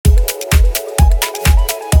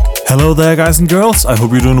Hello there, guys and girls. I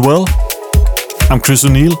hope you're doing well. I'm Chris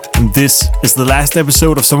O'Neill, and this is the last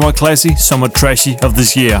episode of Somewhat Classy, Somewhat Trashy of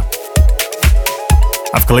this year.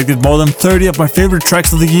 I've collected more than 30 of my favorite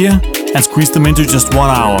tracks of the year and squeezed them into just 1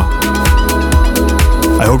 hour.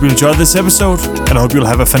 I hope you enjoyed this episode, and I hope you'll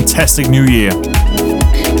have a fantastic new year.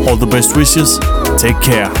 All the best wishes. Take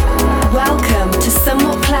care. Welcome to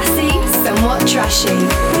Somewhat Classy, Somewhat Trashy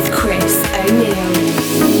with Chris O'Neill.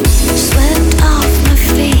 Swept off my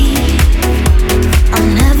feet, I'll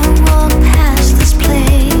never walk past this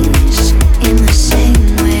place in the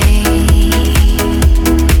same way.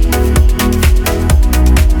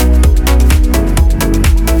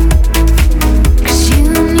 'Cause you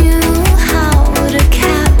knew how to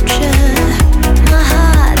capture my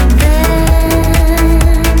heart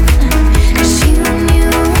then. 'Cause you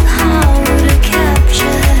knew how to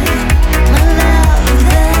capture my love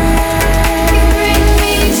then.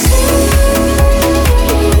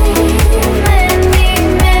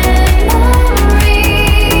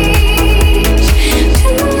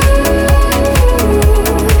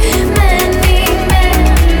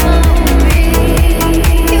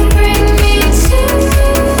 You bring me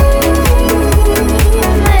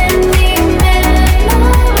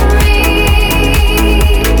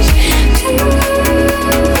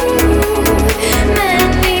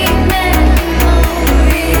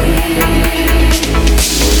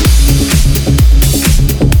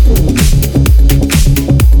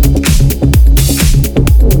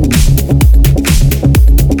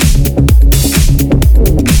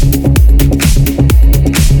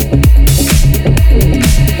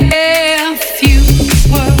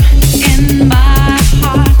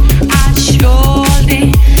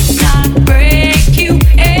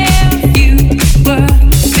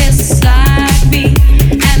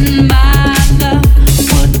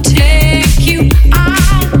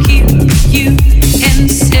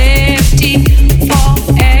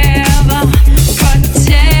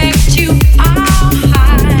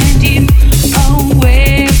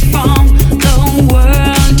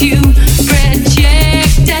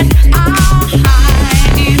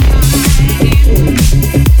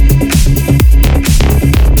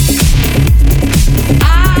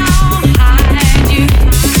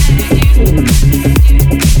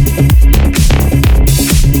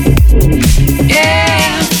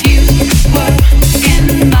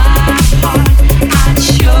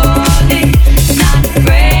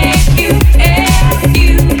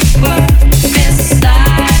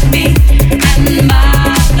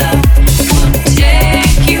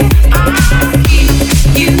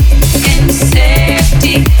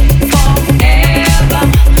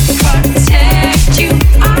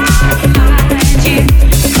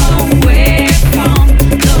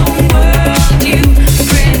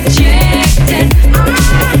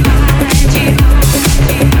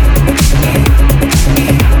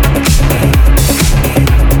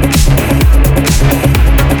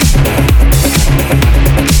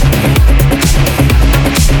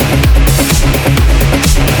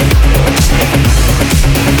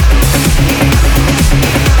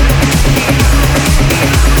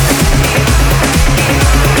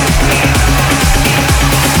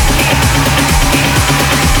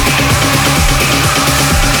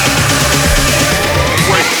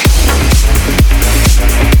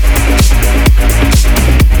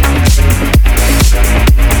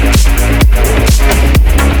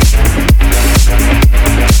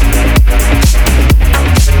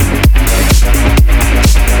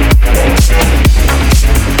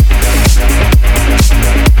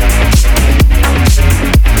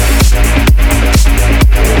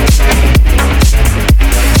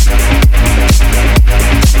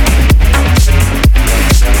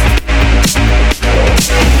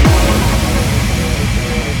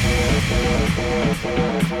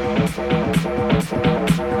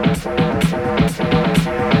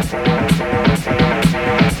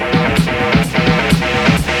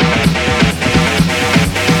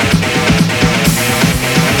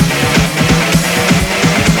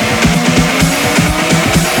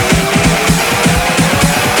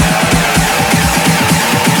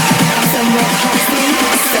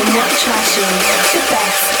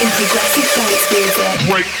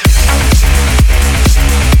Wait.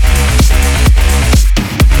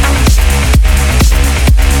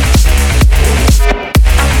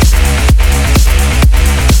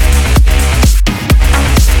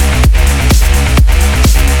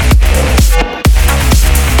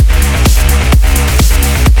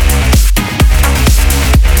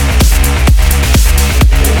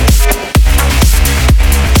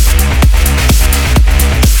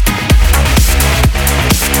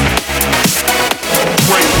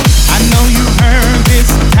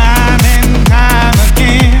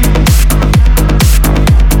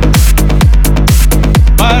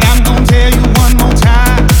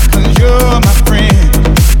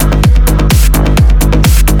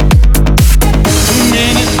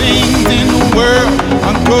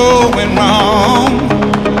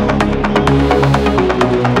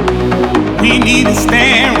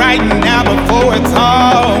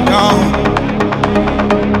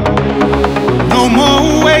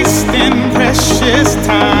 precious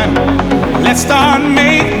time. Let's start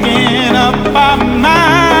making up our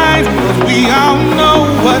minds, 'cause we all know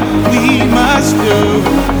what we must do.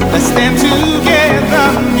 Let's stand together,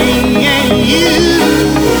 me and you.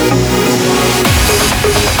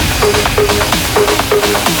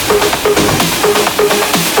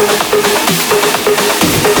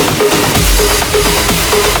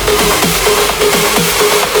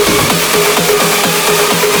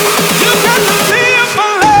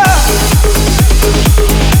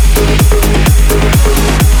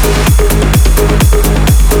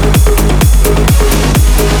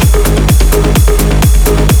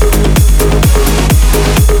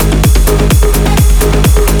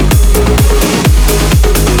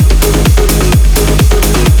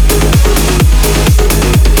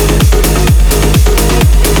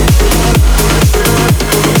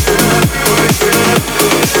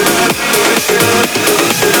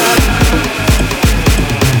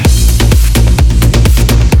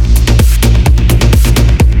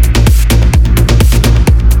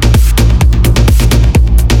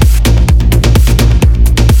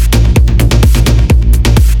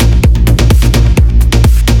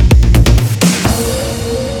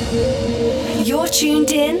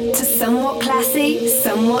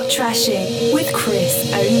 Trashy with Chris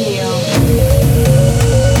O'Neill.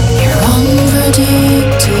 You're unpredictable,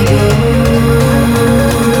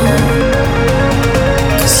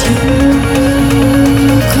 'cause you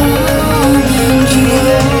come and you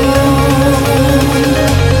go.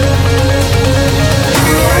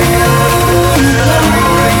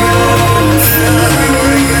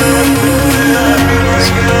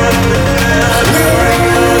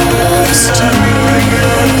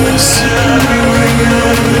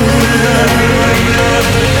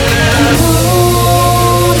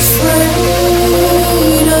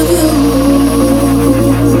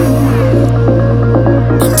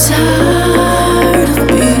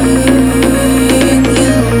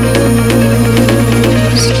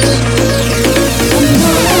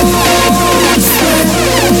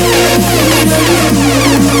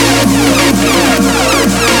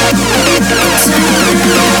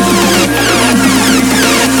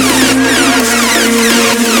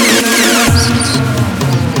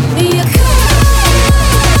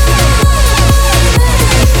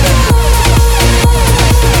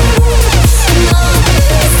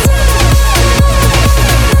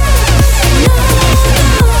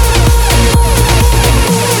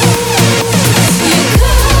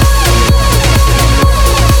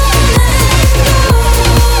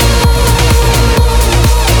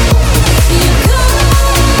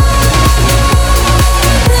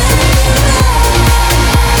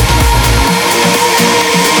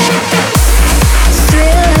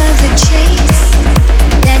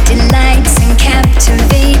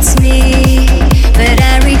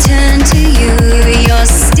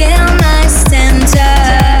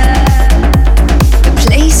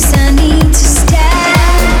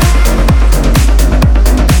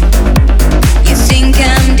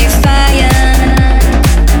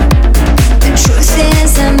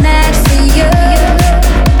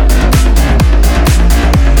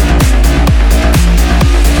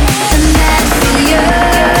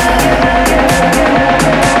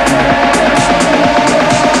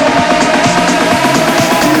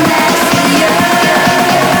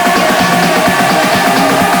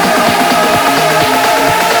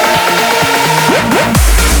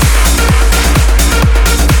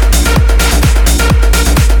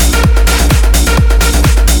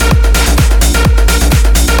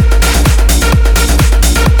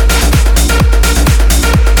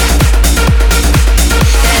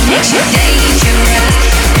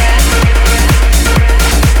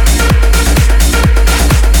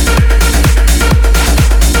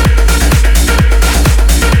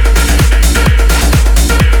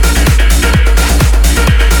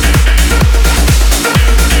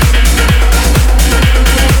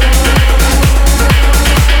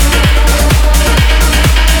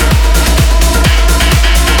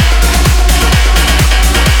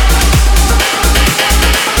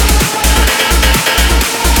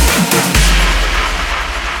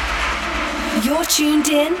 Tuned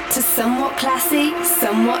in to Somewhat Classy,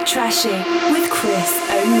 Somewhat Trashy with Chris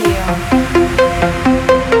O'Neill.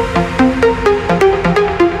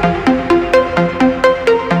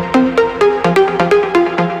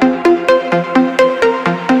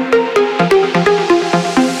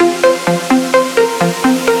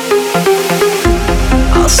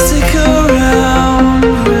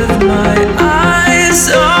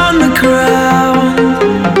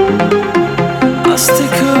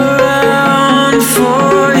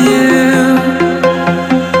 For you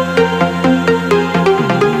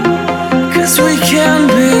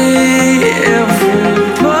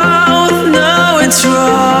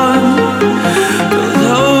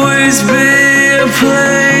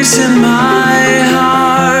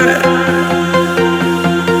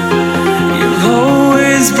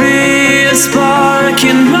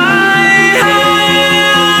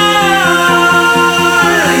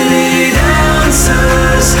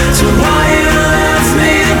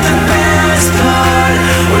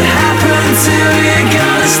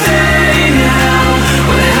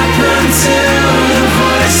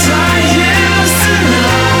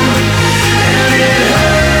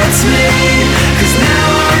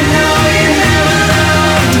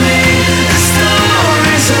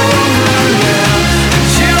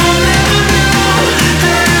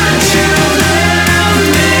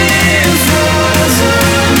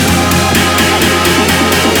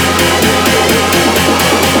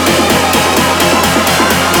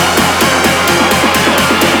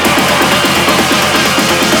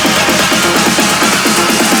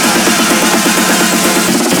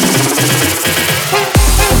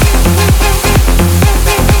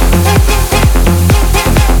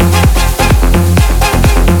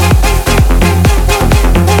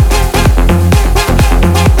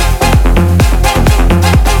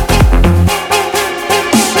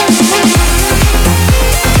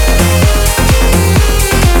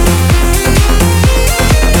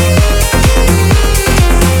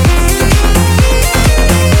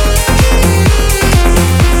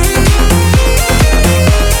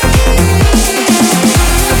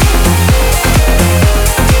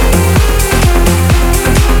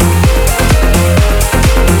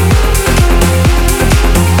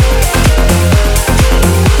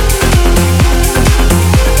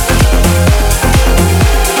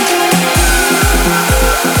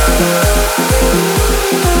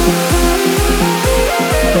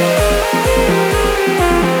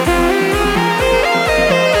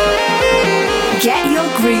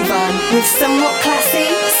groove on with somewhat classy,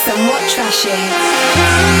 somewhat trashy.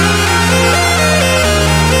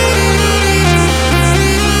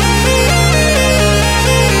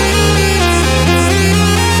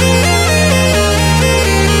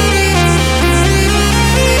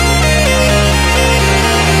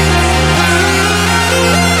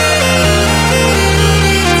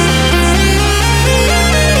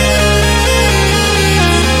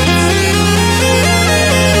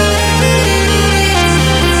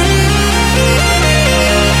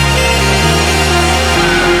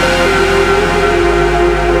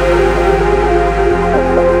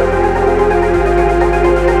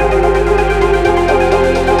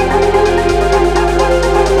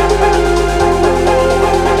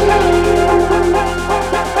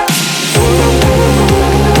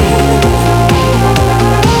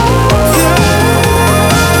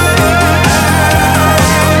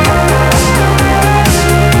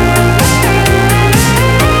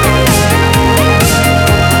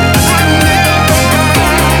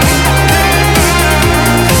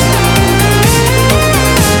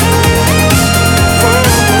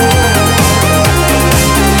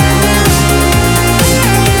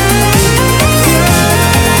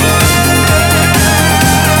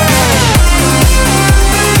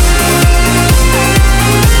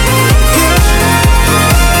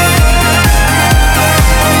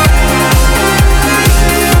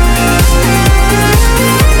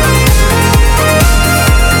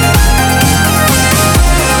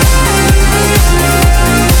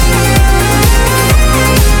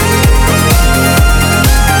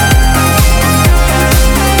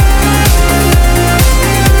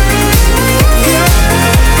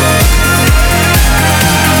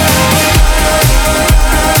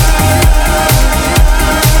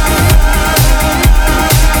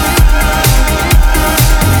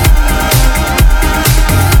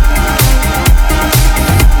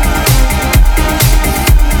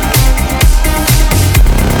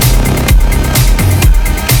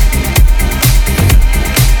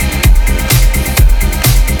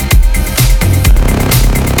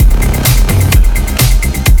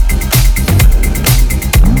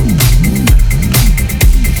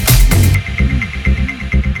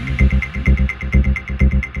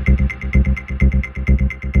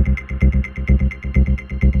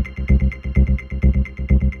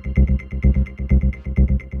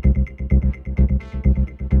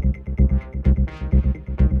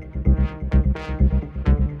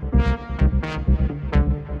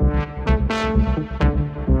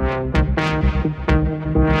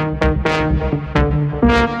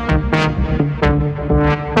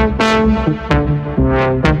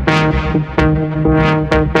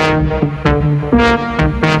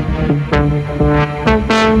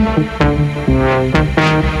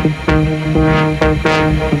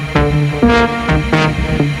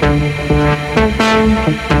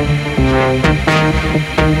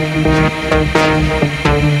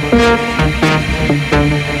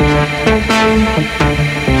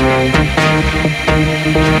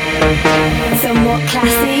 Somewhat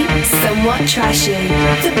classy, somewhat trashy.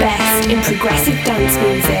 The best in progressive dance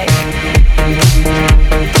music.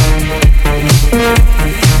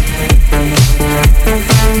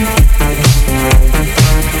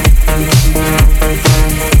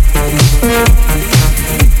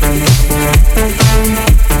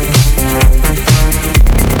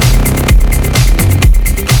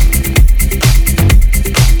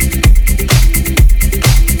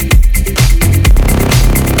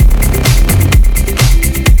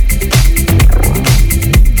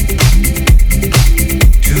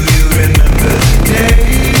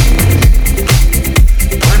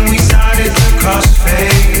 When we started to cross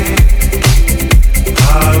fade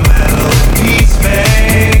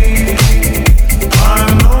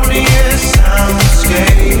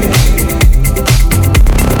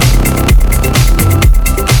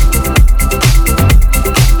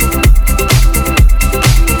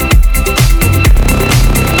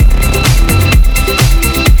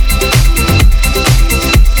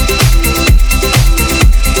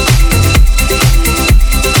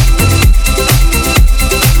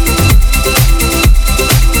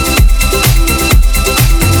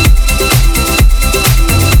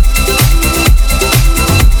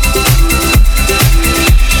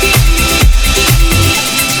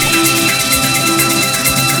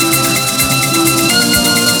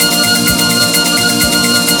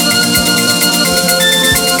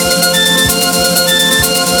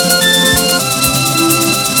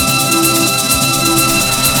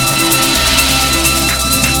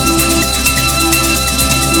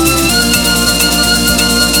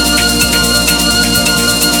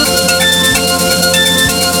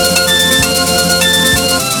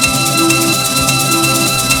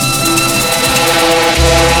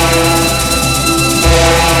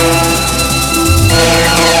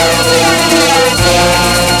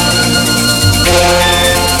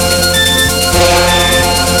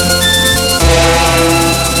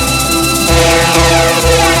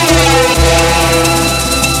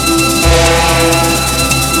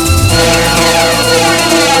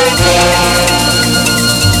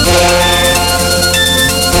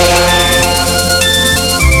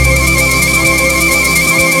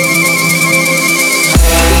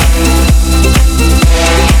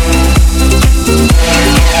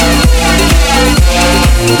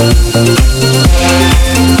Out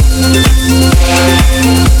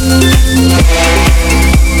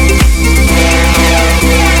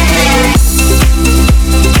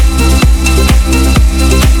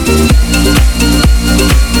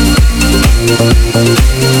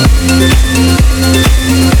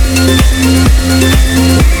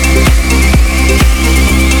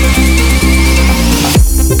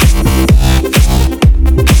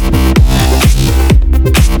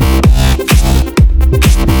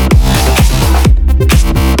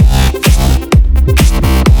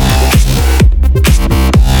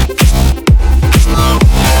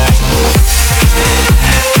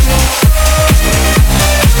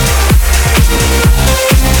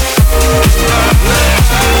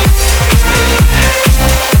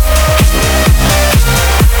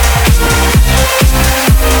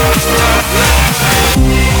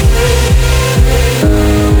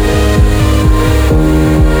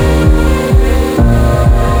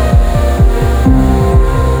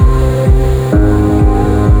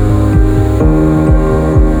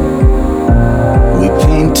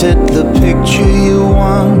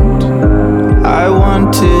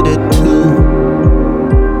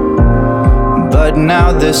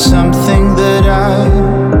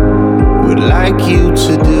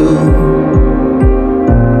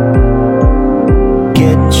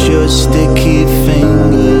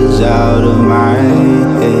of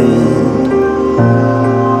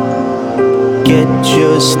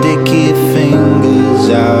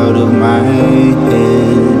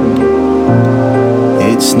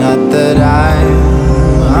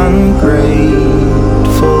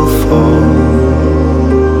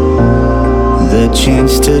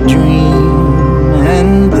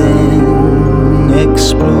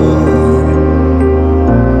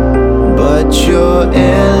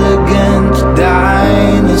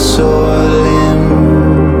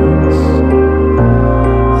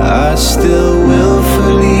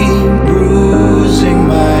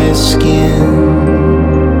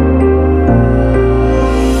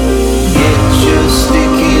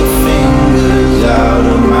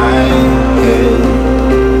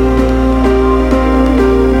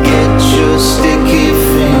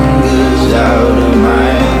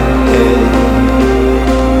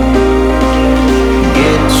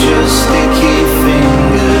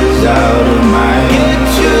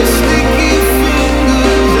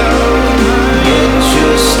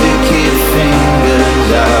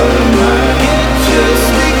my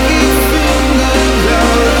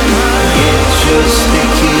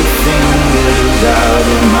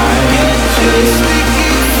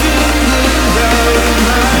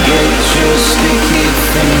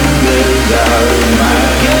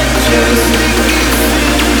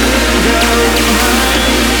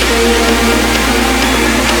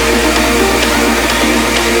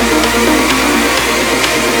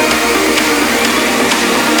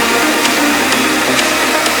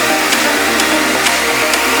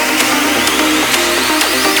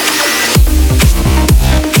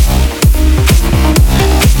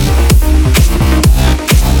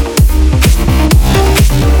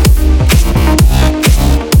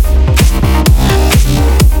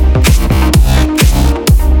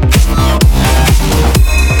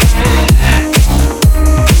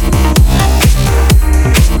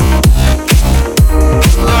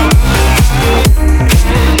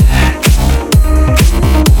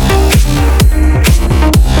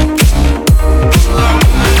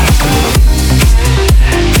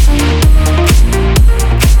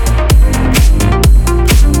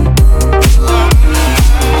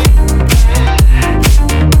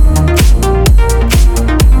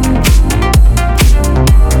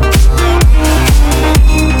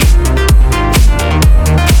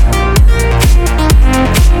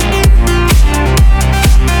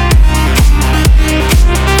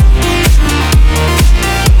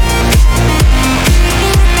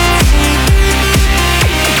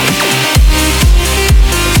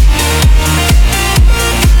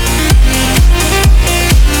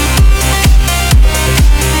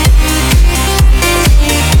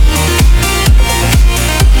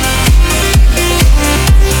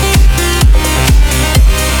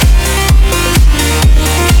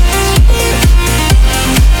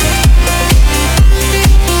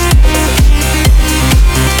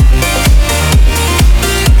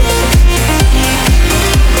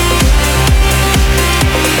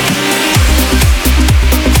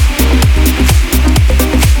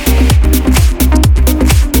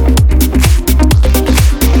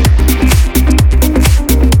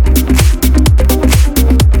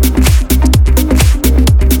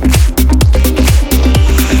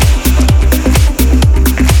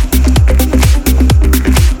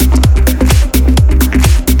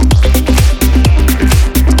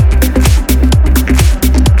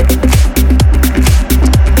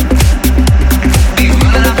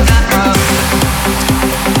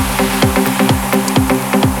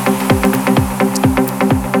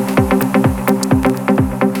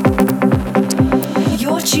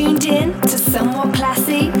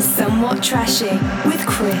Trashy with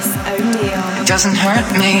Chris O'Neill. It doesn't hurt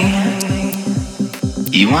me.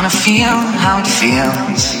 You wanna feel how it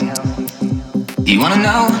feels. You wanna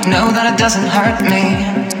know that it doesn't hurt me.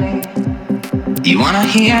 You wanna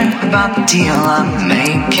hear about the deal I'm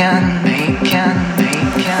making.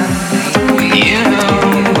 You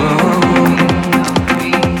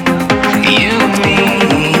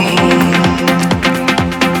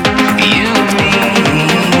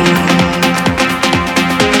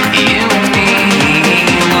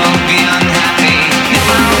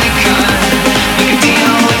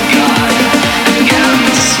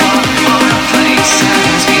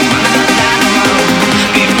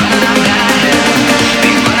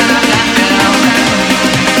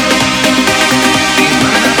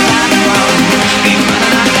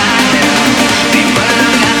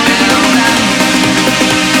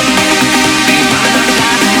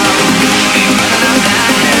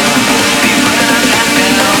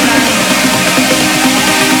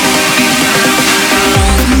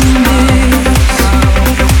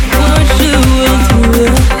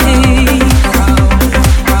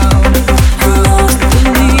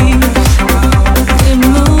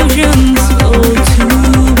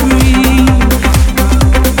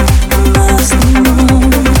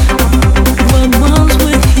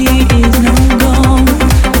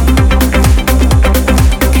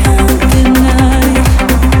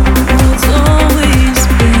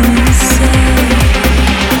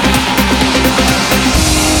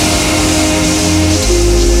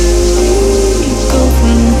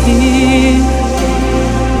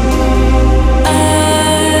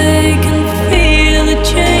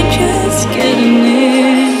and me.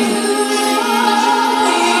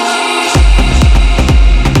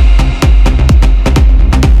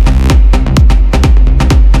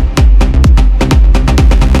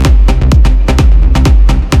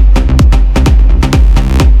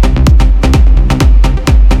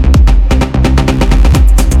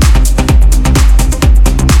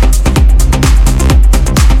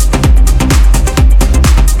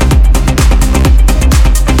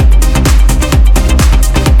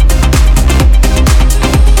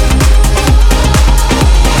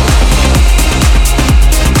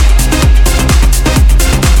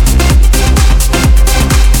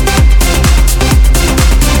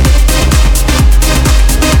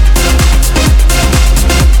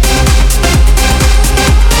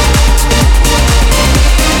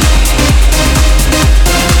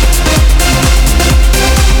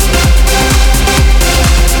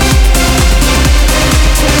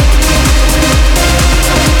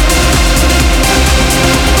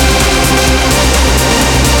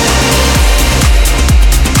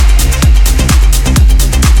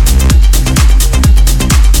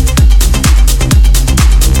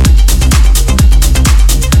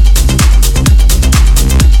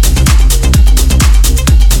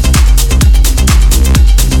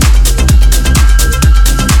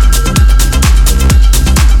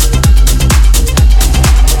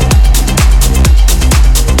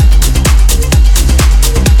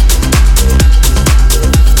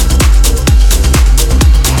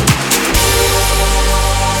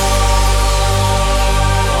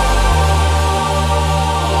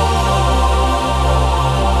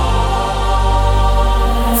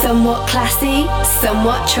 Somewhat classy,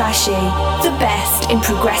 somewhat trashy. The best in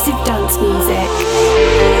progressive dance music.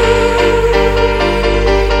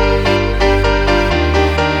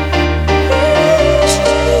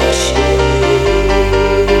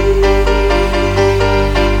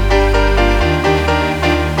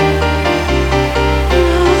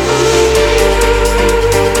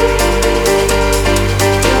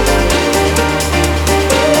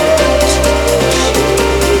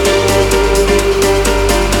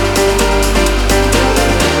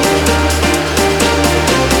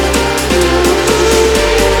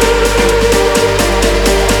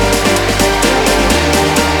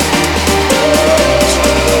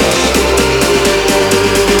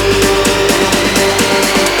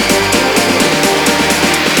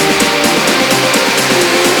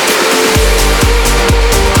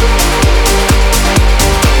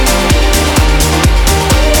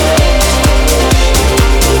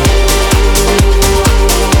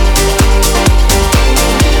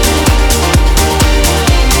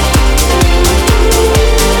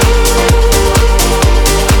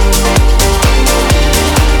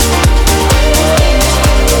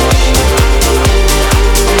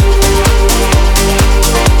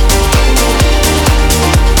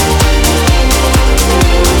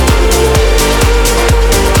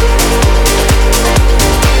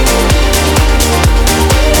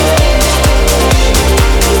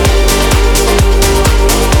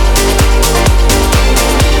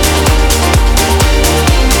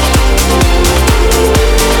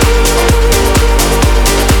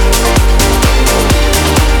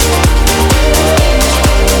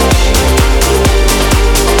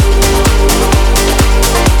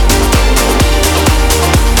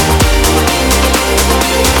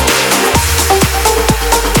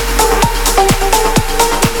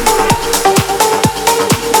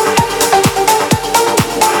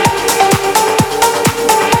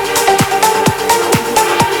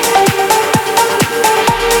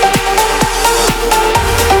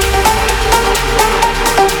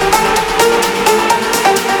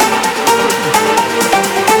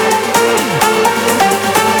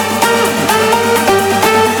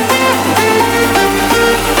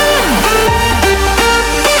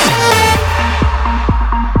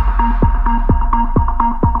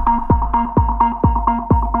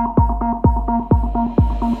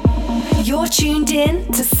 You're tuned in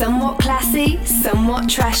to Somewhat Classy, Somewhat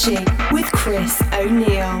Trashy with Chris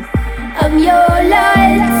O'Neill. I'm your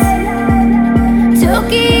light,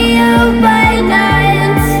 Tokyo by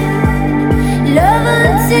night, love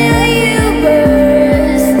until you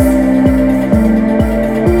burst.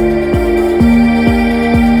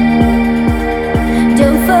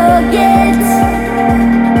 Don't forget,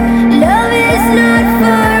 love is not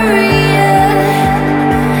for real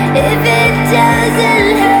if it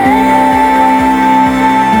doesn't hurt.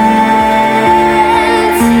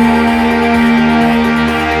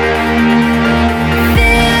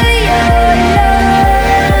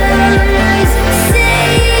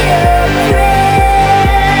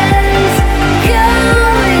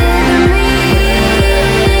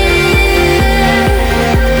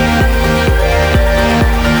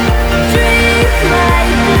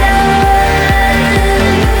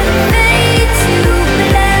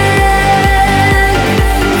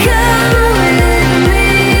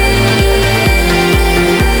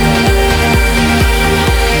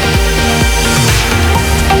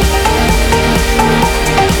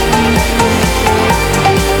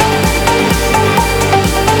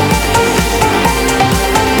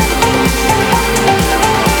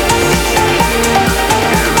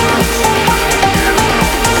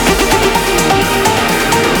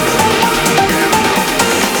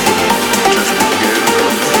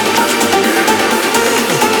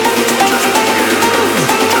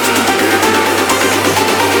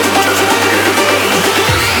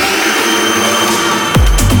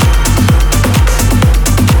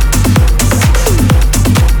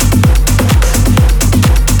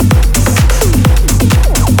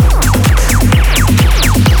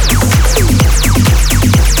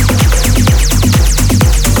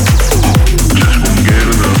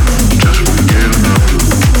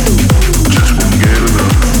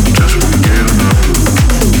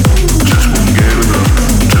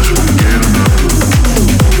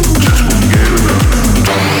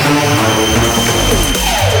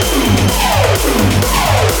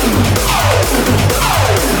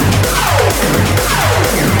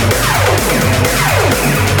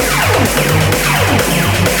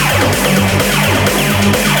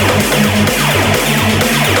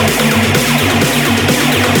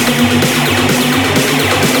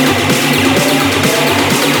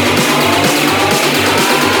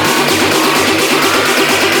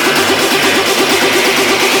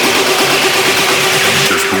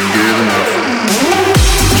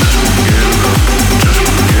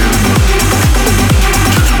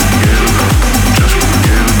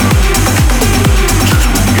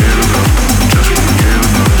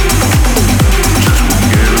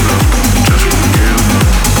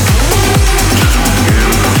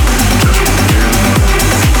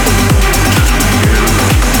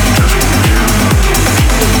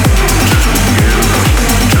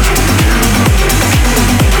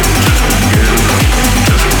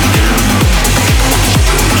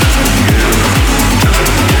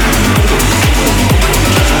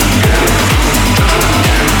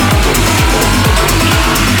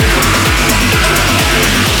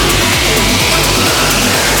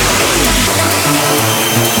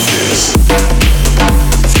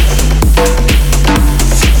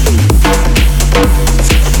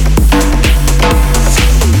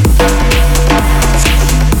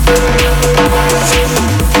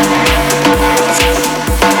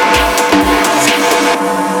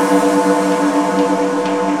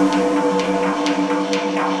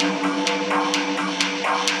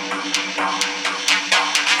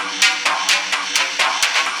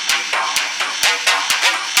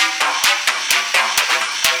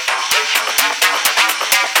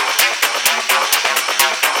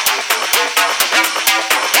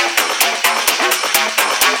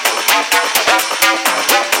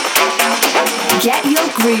 Get your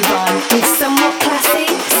groove on with Somewhat Classy,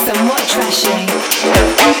 Somewhat Trashy.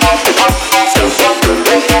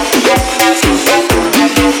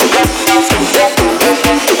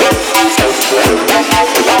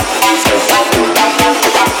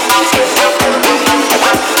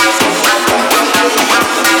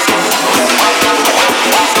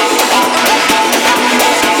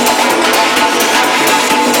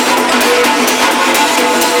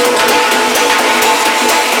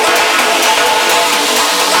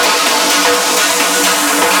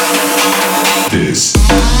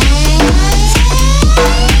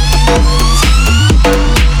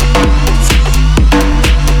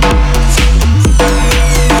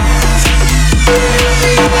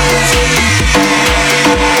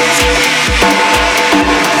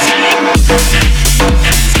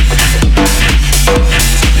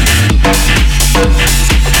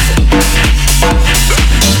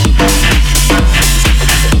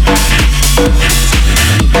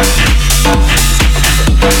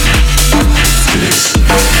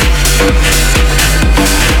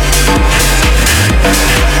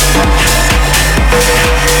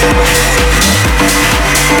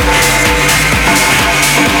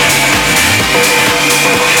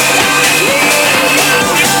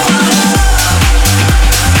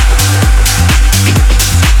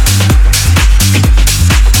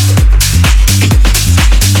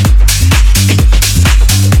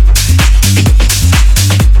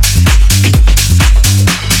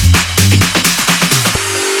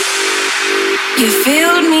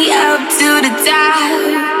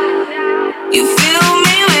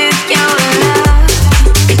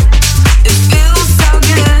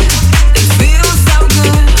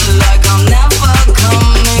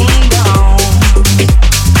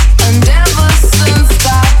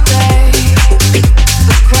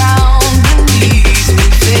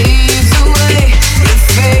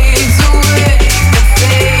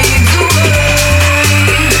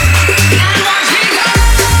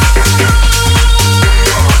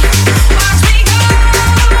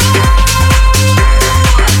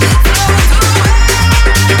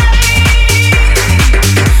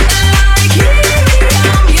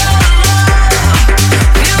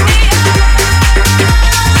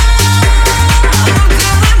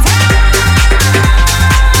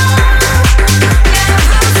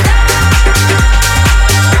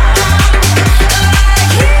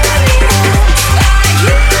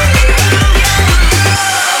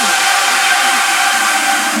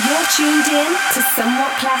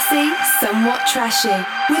 Trashy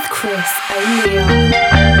with Chris O'Neill.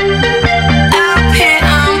 Up here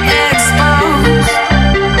I'm exposed.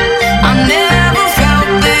 I never felt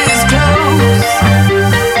this close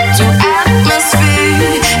to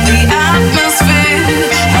atmosphere. The atmosphere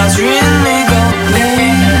has really got me.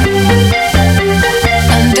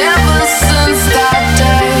 And ever since that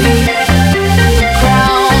day, the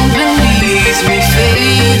ground beneath me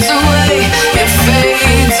fades away. It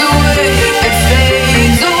fades away. It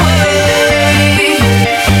fades away.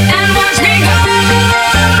 And watch me go.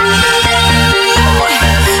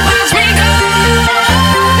 Watch me go.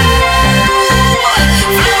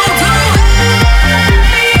 Float away.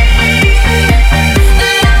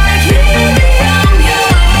 Like helium, your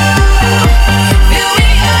love. Fill me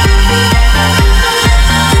up.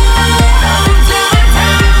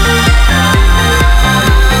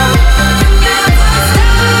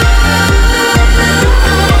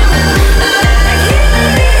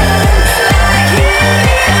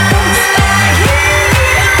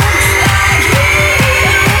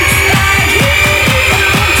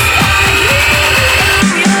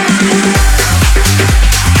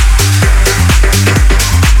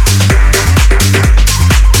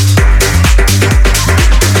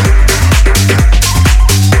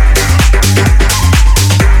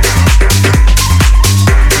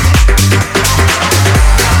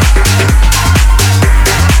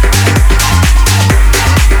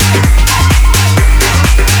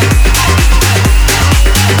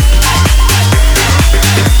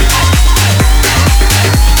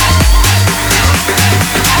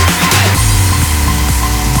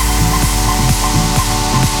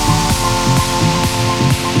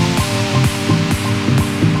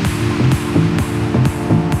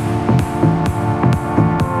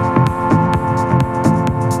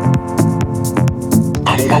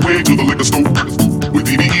 On my way to the liquor store with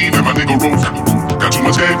DDE and my nigga Rose. Got too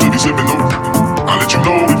much head to be sipping though. I'll let you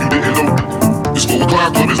know if you didn't know. It's 4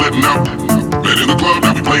 o'clock, club is letting out. Met in the club,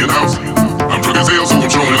 now we playing house. I'm drunk as hell, so I'm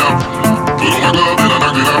showing out. Put on my glove and I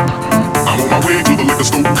knocked it out. I'm on my way to the liquor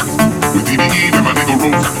store with DDE and my nigga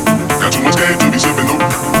Rose. Got too much head to be sipping though.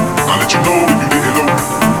 I'll let you know if you didn't know.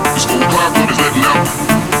 It's 4 o'clock, club is letting out.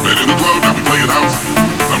 Met in the club, now we playing house.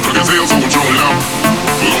 I'm drunk as hell, so I'm showing out.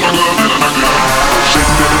 Put on my glove and I knocked it out. Shake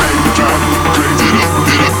that baby, drive me crazy, it up,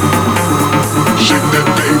 it up. Shake that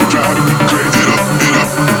baby, drive me crazy, it up, it up.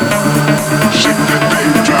 Shake that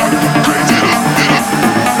baby, drive me crazy, it up, it up.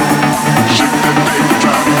 Shake that baby,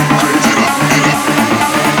 drive me crazy, it up, it up.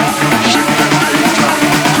 Shake that baby, drive me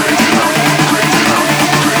crazy, it up, crazy, it up,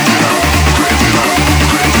 crazy, it up, crazy, it up, crazy, it up,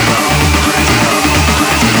 crazy,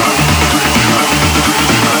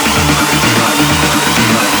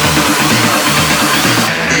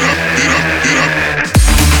 it up, crazy, it up,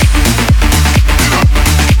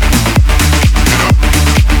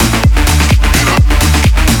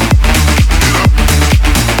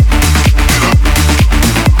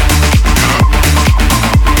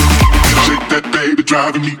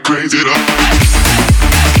 driving me crazy, it up.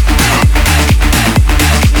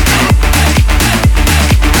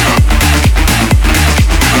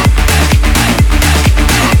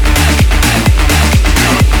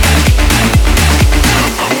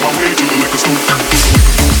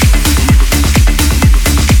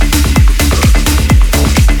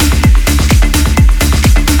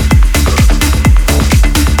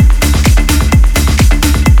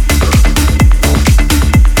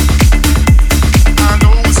 I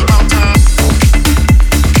know it's about time.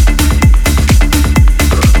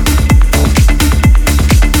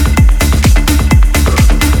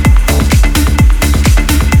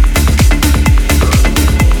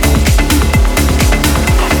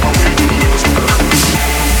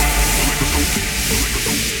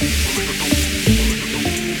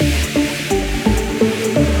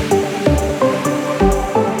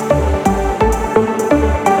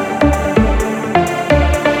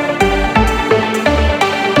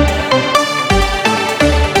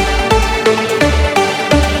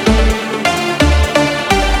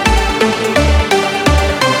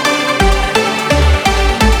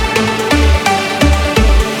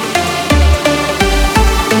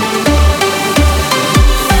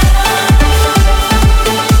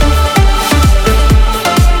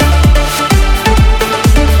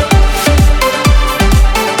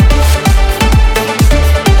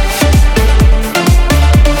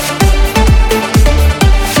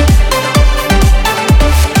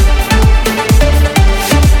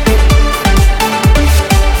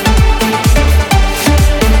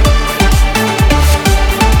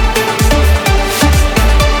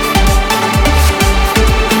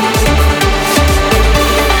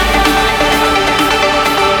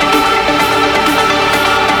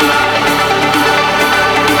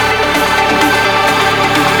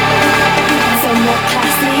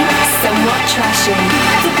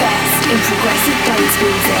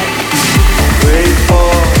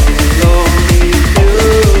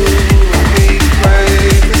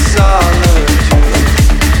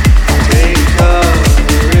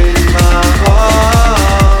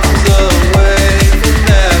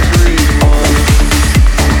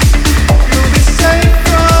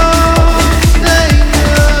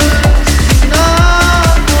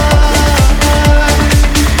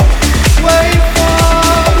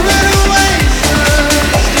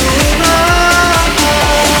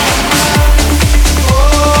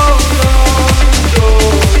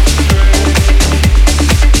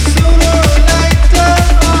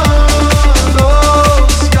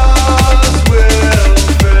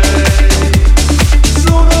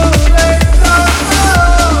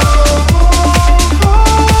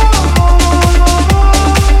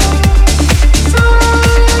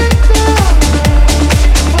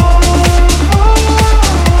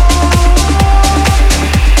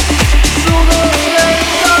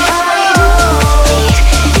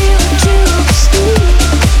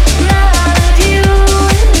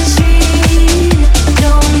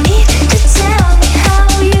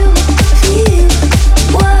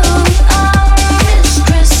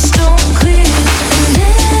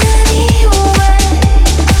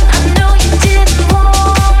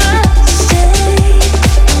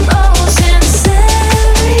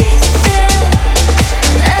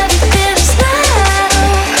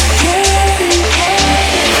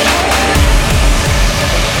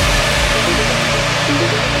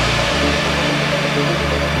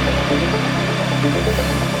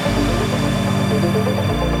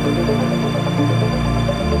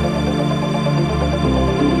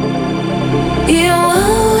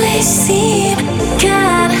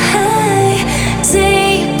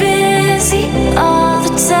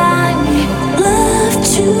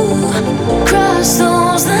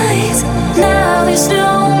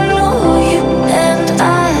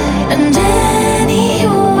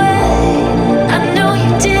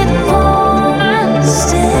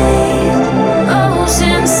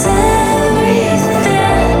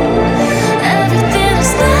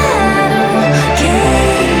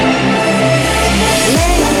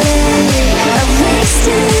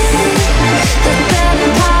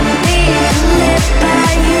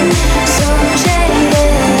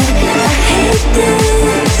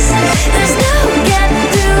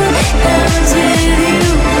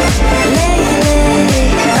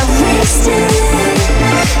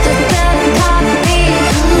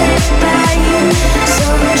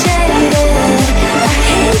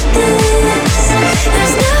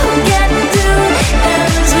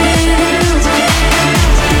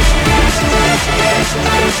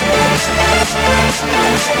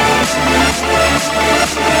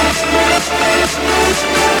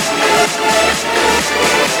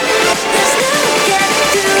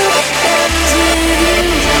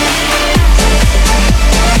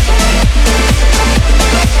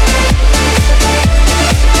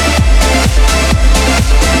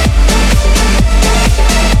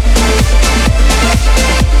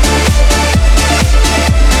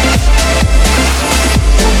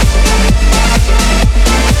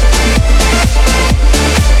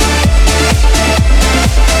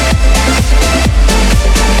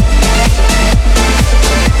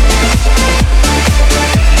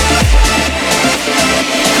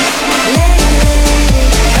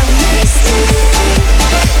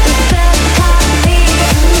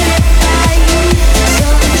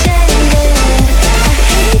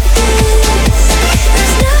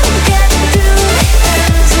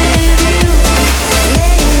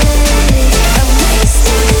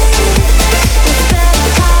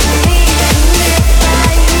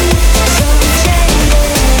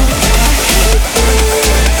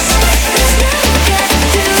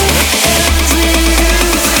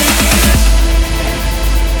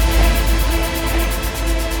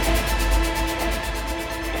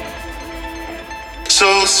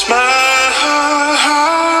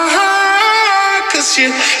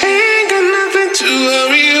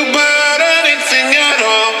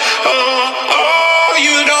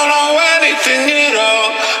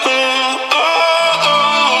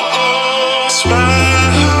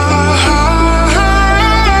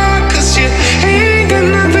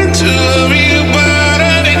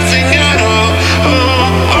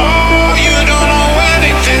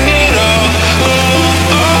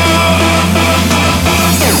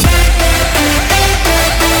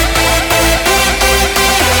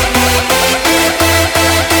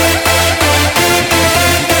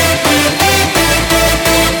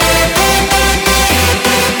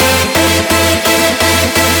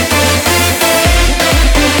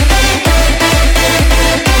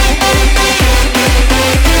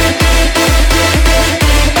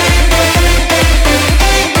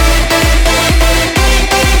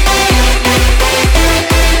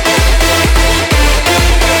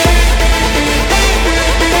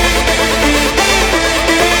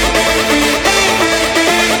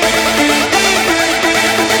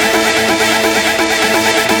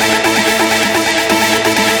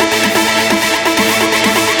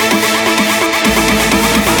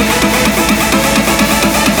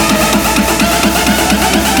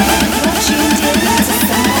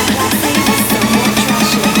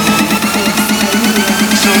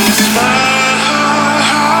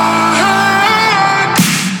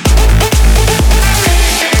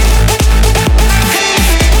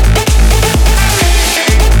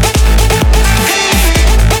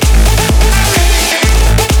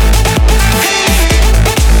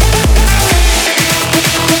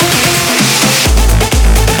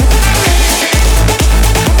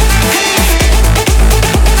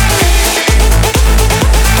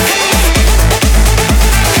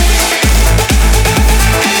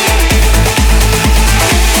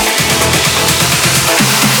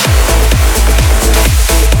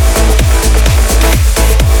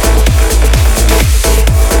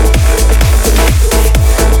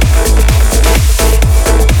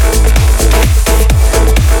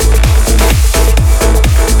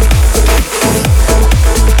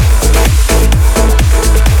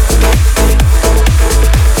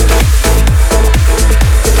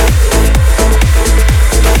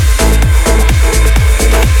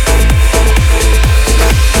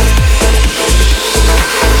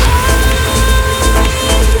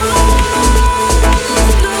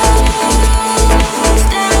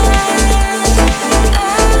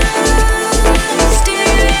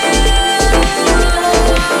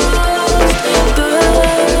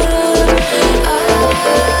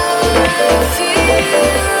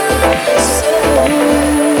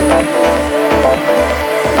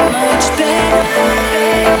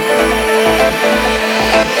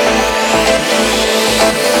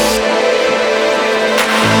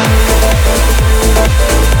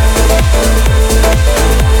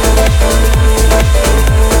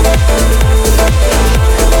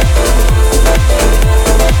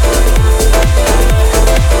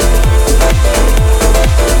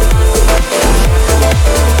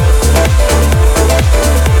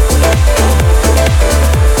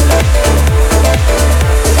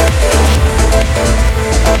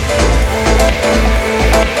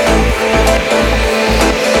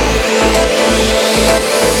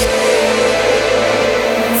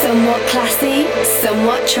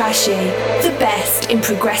 Somewhat Trashy, the best in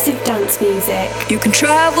progressive dance music. You can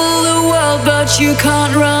travel the world, but you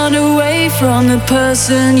can't run away from the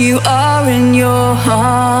person you are in your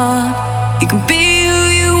heart. You can be who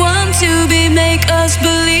you want to be, make us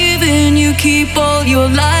believe in you, keep all your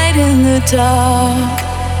light in the dark.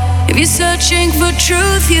 If you're searching for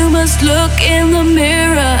truth, you must look in the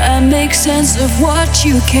mirror and make sense of what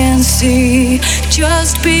you can see.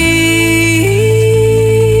 Just be,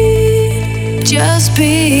 just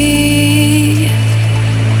be.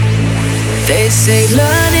 They say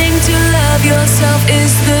learning to love yourself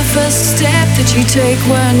is the first step that you take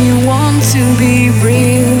when you want to be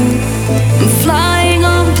real. And flying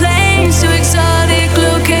on planes to exotic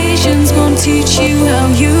locations won't teach you how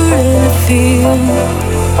you really feel.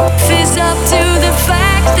 Face up to the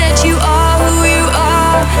fact that you are who you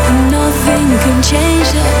are, and nothing can change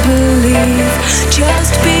that belief.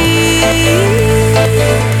 Just be,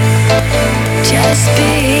 just be.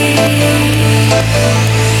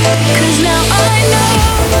 'Cause now I know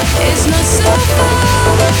it's not so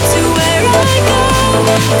far to where I go.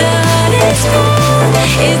 The heart is born,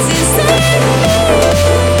 it's inside me.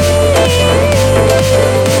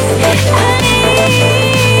 I need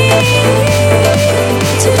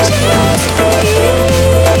to just be.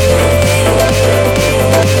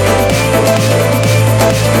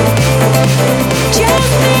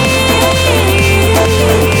 Just be.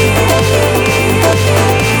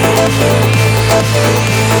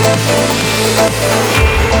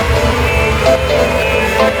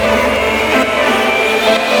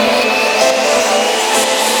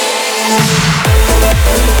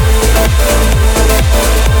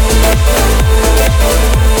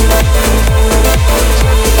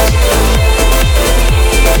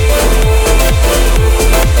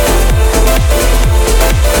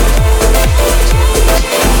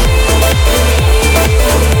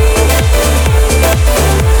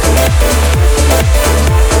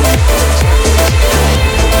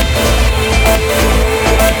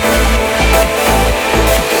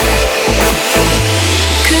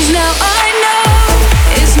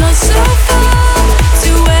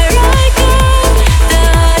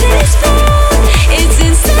 It's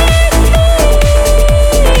inside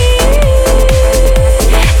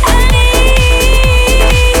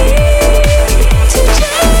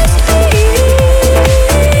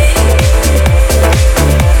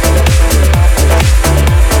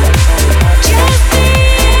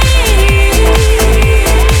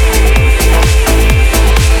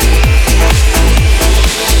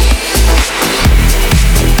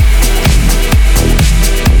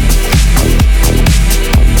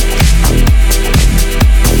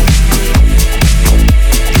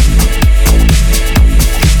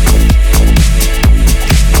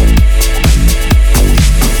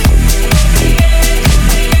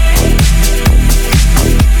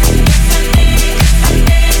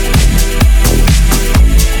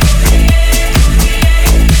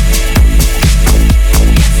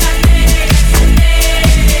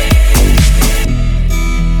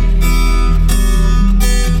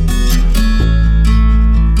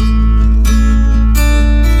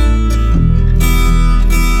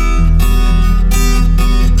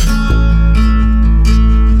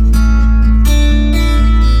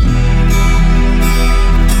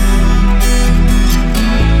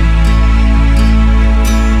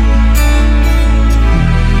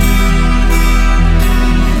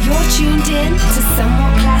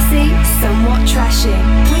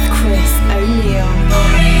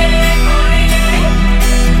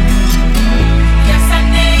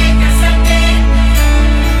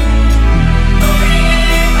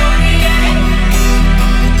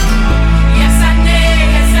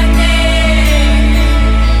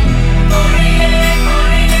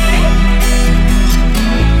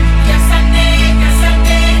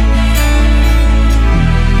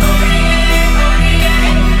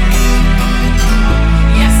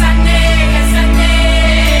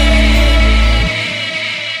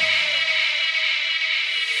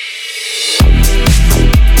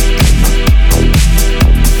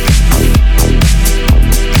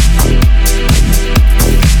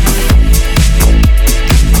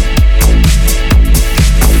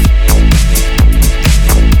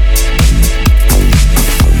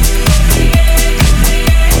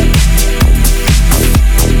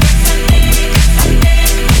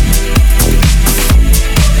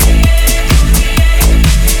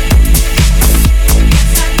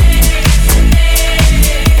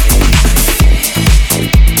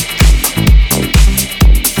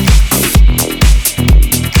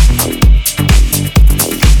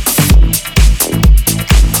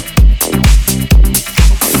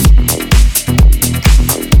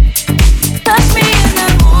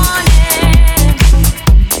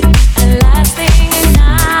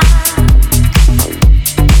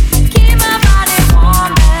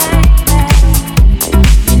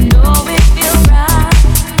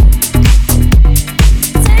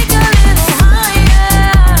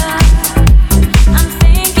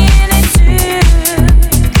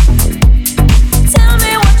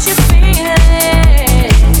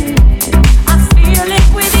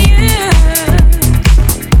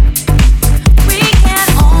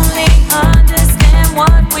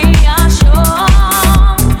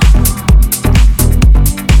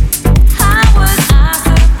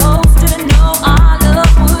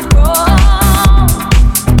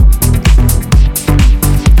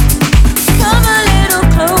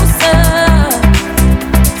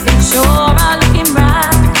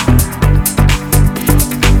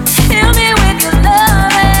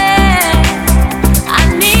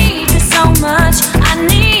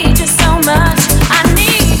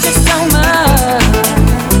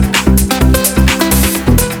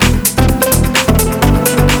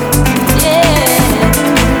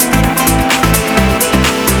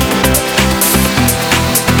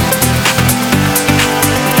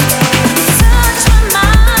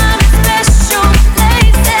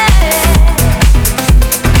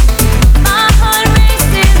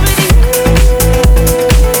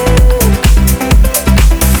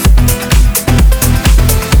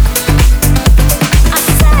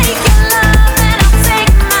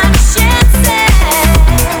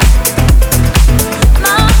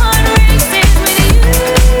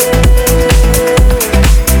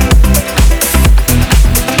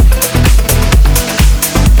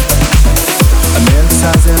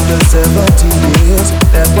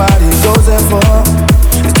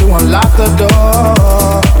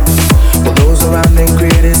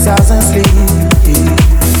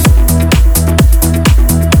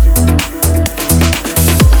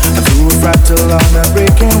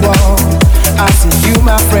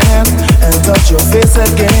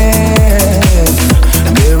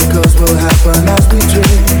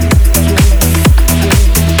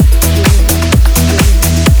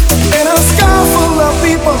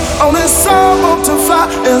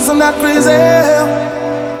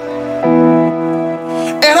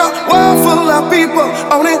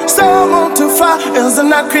Isn't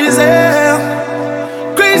that crazy?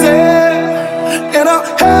 Crazy. In a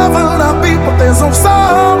heaven of people, there's no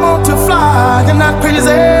someone to fly. Isn't that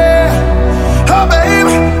crazy? Oh,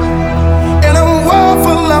 baby. In a world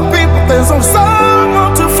full of people, there's no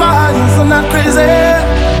someone to fly. Isn't that crazy?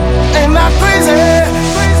 Ain't that crazy?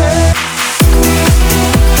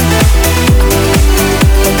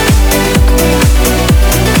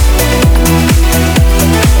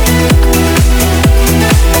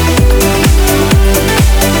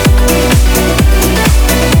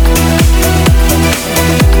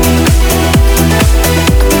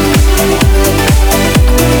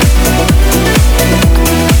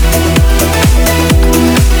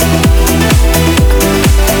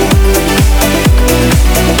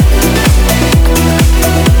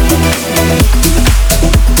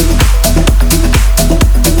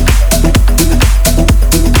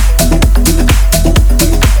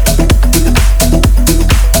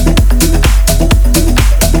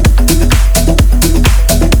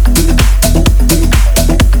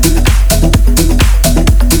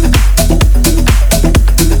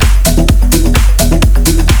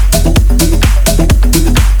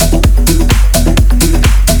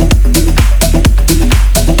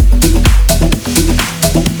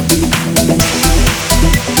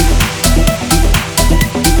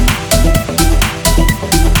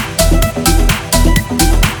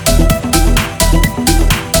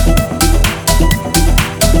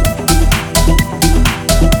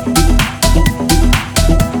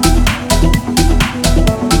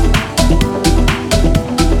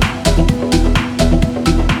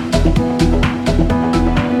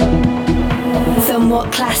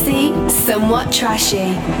 Somewhat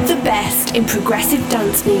Trashy, the best in progressive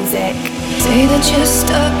dance music. Say that you're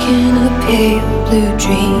stuck in a pale blue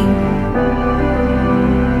dream,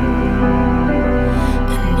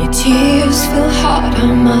 and your tears feel hard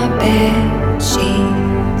on my bed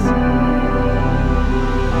sheets.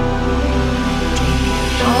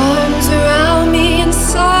 Arms around me and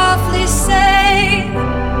softly say,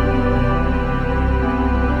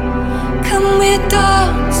 come we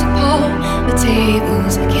dance upon the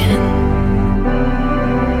tables again.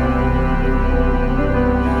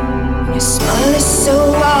 Your smile is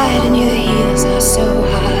so wide and your heels are so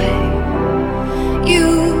high. You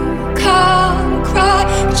can't cry,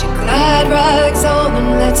 but your glide rags on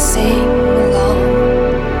and let's sing along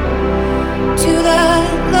to that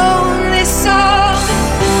lonely song.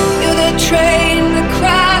 You're the train that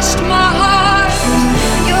crashed my heart.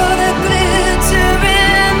 You're the glitter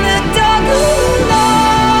in the dark. Ooh,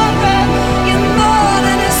 Laura, you're more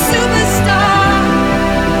than a superstar.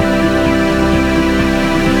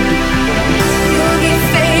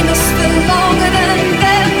 Longer than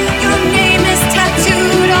them, your name is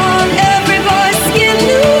tattooed on every boy's skin.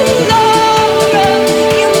 Ooh, Laura,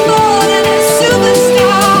 you're more than a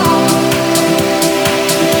superstar.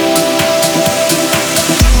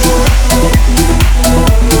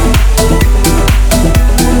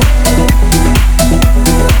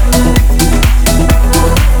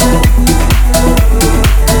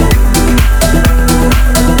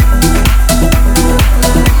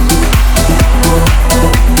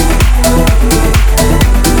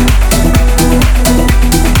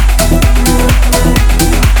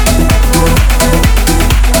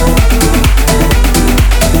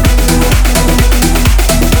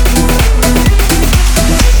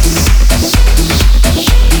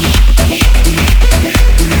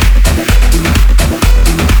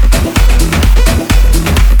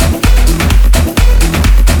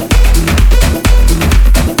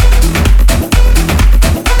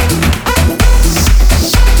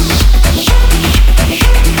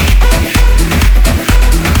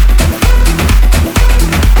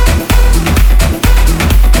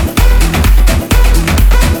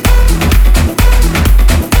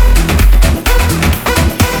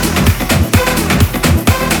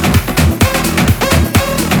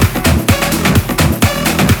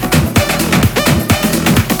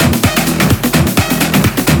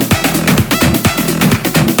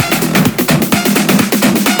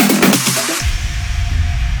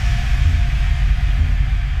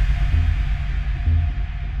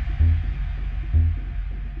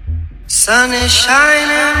 Sun is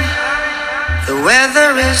shining, the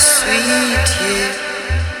weather is sweet here.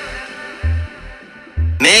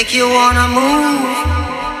 Make you wanna move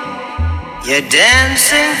your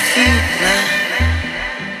dancing feet now.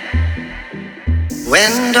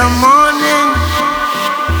 When the morning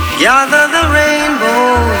gather the rainbow,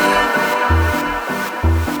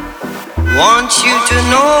 want you to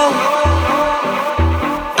know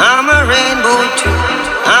I'm a rainbow too,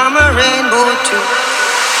 I'm a rainbow too.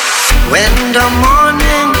 When the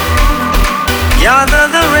morning You're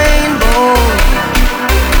the rainbow.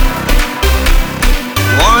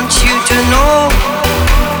 Want you to know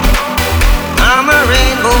I'm a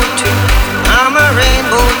rainbow too. I'm a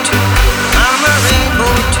rainbow too. I'm a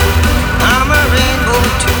rainbow too. I'm a rainbow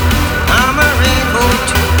too. I'm a rainbow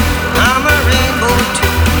too. I'm a rainbow too.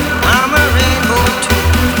 I'm a rainbow too.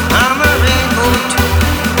 I'm a rainbow too.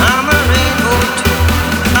 I'm a rainbow too.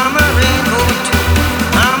 I'm a rainbow too.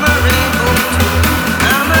 I'm a rainbow too.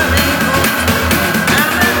 I'm a rainbow too.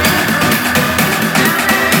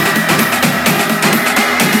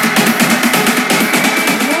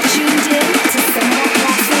 You're tuned in to Somewhat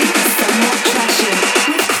Classy, Somewhat Trashy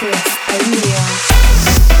with Chris O'Neill.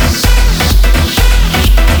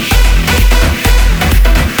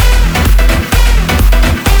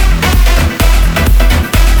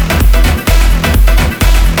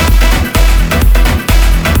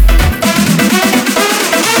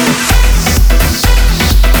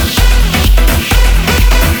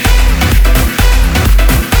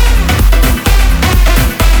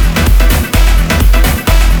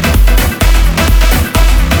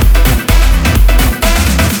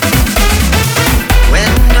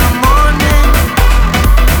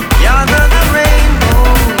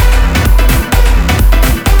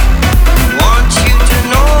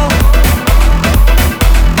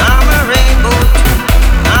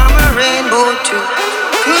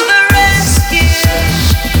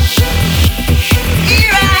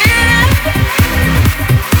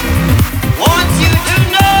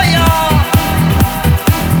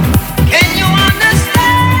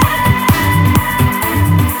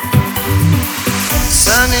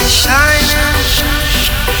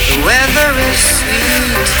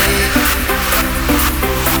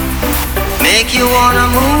 Make you wanna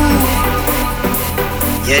move,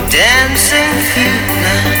 you're dancing feet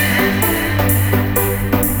now.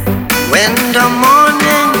 When the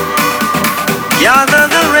morning, you're the